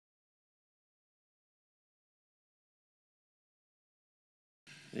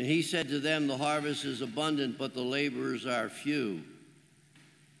And he said to them, the harvest is abundant, but the laborers are few.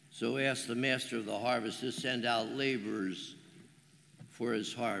 So ask the master of the harvest to send out laborers for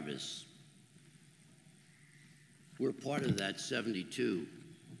his harvest. We're part of that 72.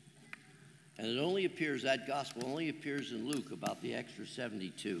 And it only appears, that gospel only appears in Luke about the extra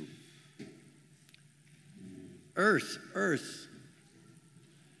 72. Earth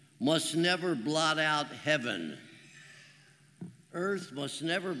must never blot out heaven. Earth must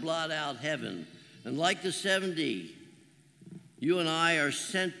never blot out heaven. And like the 70, you and I are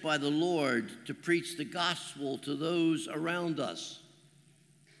sent by the Lord to preach the gospel to those around us.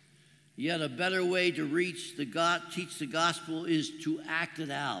 Yet a better way to teach the gospel is to act it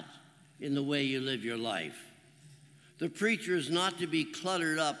out in the way you live your life. The preacher is not to be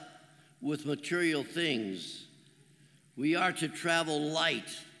cluttered up with material things. We are to travel light,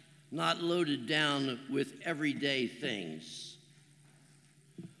 not loaded down with everyday things.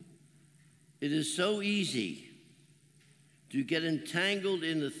 It is so easy to get entangled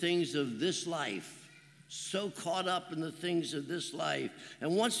in the things of this life, so caught up in the things of this life.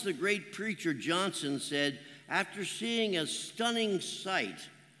 And once the great preacher Johnson said, after seeing a stunning sight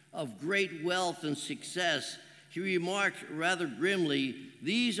of great wealth and success, he remarked rather grimly,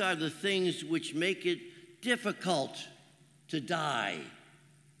 these are the things which make it difficult to die.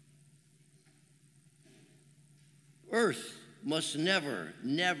 Earth must never,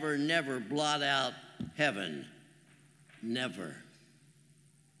 never, never blot out heaven. Never.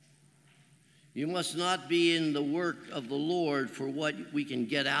 You must not be in the work of the Lord for what we can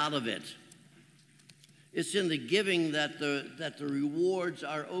get out of it. It's in the giving that the rewards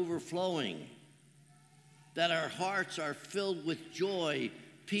are overflowing, that our hearts are filled with joy,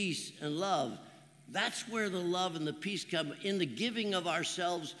 peace, and love. That's where the love and the peace come, in the giving of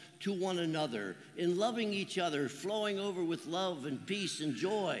ourselves to one another, in loving each other, flowing over with love and peace and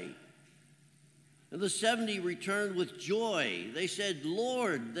joy. And the 70 returned with joy. They said,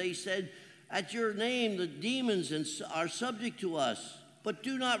 Lord, they said, at your name the demons are subject to us, but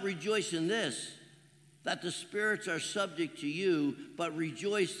do not rejoice in this, that the spirits are subject to you, but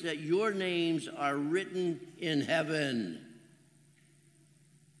rejoice that your names are written in heaven.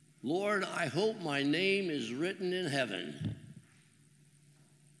 Lord, I hope my name is written in heaven.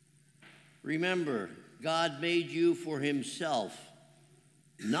 Remember, God made you for himself,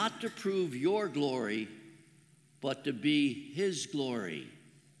 not to prove your glory, but to be his glory.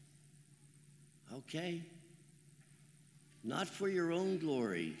 Okay? Not for your own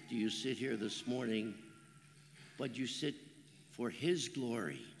glory do you sit here this morning, but you sit for his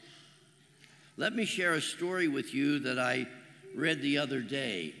glory. Let me share a story with you that I read the other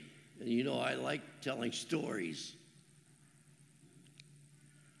day. And you know, I like telling stories.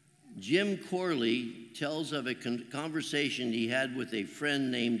 Jim Corley tells of a conversation he had with a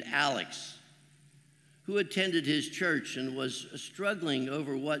friend named Alex, who attended his church and was struggling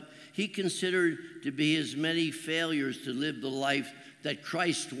over what he considered to be his many failures to live the life that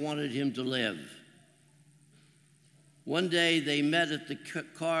Christ wanted him to live. One day they met at the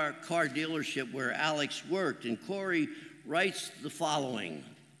car dealership where Alex worked, and Corey writes the following.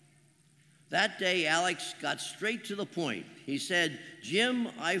 That day, Alex got straight to the point. He said, Jim,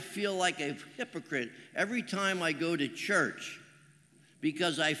 I feel like a hypocrite every time I go to church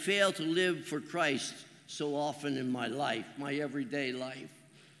because I fail to live for Christ so often in my life, my everyday life.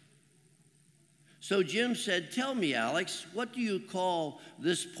 So Jim said, tell me, Alex, what do you call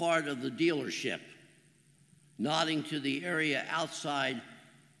this part of the dealership? Nodding to the area outside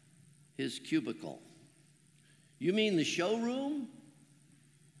his cubicle. You mean the showroom?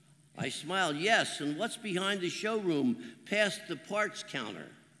 I smiled, yes, and what's behind the showroom past the parts counter?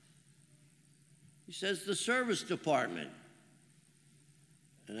 He says, the service department.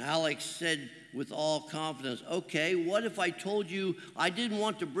 And Alex said with all confidence, okay, what if I told you I didn't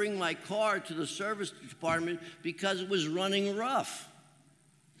want to bring my car to the service department because it was running rough?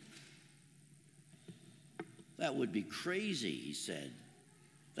 That would be crazy, he said.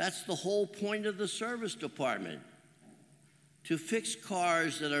 That's the whole point of the service department, to fix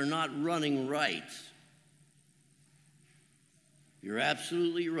cars that are not running right. You're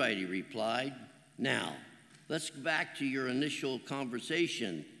absolutely right, he replied. Now, let's go back to your initial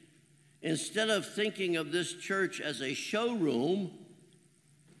conversation. Instead of thinking of this church as a showroom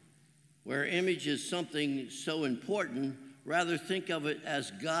where image is something so important, rather think of it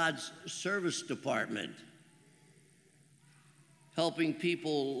as God's service department, helping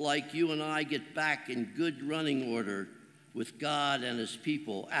people like you and I get back in good running order with God and his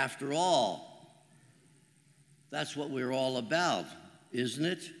people. After all, that's what we're all about, isn't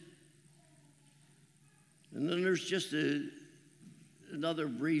it? And then there's just a another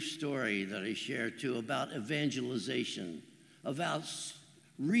brief story that I share too about evangelization, about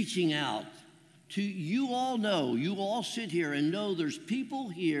reaching out to, you all know, you all sit here and know there's people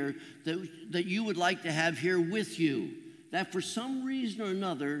here that you would like to have here with you that for some reason or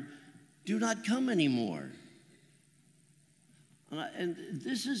another do not come anymore. And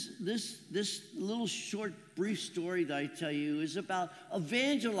this little short brief story that I tell you is about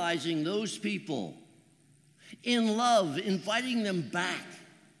evangelizing those people in love, inviting them back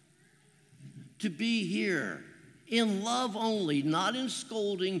to be here. In love only, not in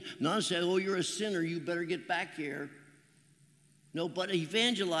scolding, not saying, oh, you're a sinner, you better get back here. No, but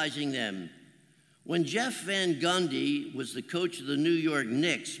evangelizing them. When Jeff Van Gundy was the coach of the New York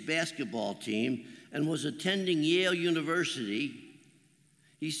Knicks basketball team and was attending Yale University,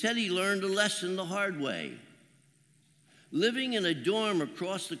 he said he learned a lesson the hard way. Living in a dorm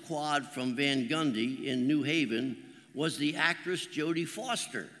across the quad from Van Gundy in New Haven was the actress Jodie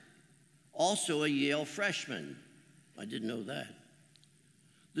Foster, also a Yale freshman. I didn't know that.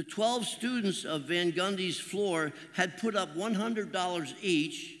 The 12 students of Van Gundy's floor had put up $100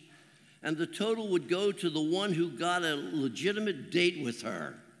 each, and the total would go to the one who got a legitimate date with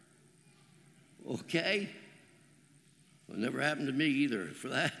her. Okay? Well, it never happened to me either for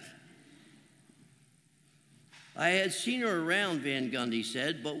that. I had seen her around, Van Gundy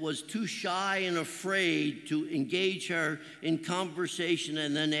said, but was too shy and afraid to engage her in conversation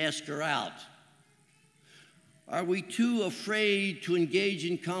and then ask her out. Are we too afraid to engage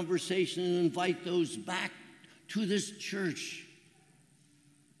in conversation and invite those back to this church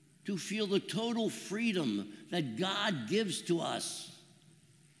to feel the total freedom that God gives to us?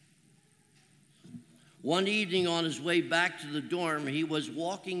 One evening on his way back to the dorm, he was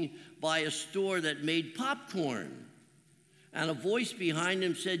walking by a store that made popcorn, and a voice behind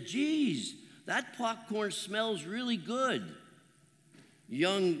him said, "Geez, that popcorn smells really good."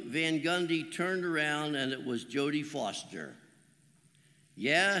 Young Van Gundy turned around, and it was Jodie Foster.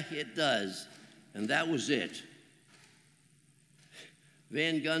 "Yeah, it does," and that was it.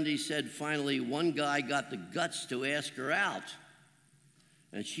 Van Gundy said finally one guy got the guts to ask her out,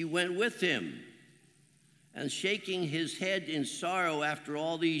 and she went with him. And shaking his head in sorrow after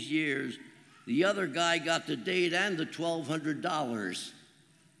all these years, the other guy got the date and the $1,200.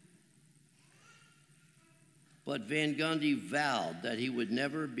 But Van Gundy vowed that he would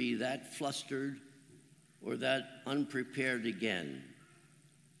never be that flustered or that unprepared again.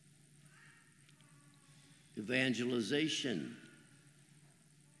 Evangelization.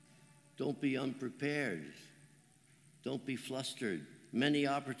 Don't be unprepared. Don't be flustered. Many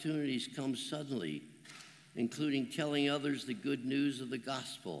opportunities come suddenly, including telling others the good news of the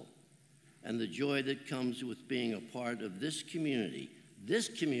gospel and the joy that comes with being a part of this community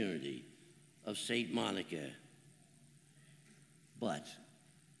of St. Monica. But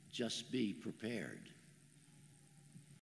just be prepared.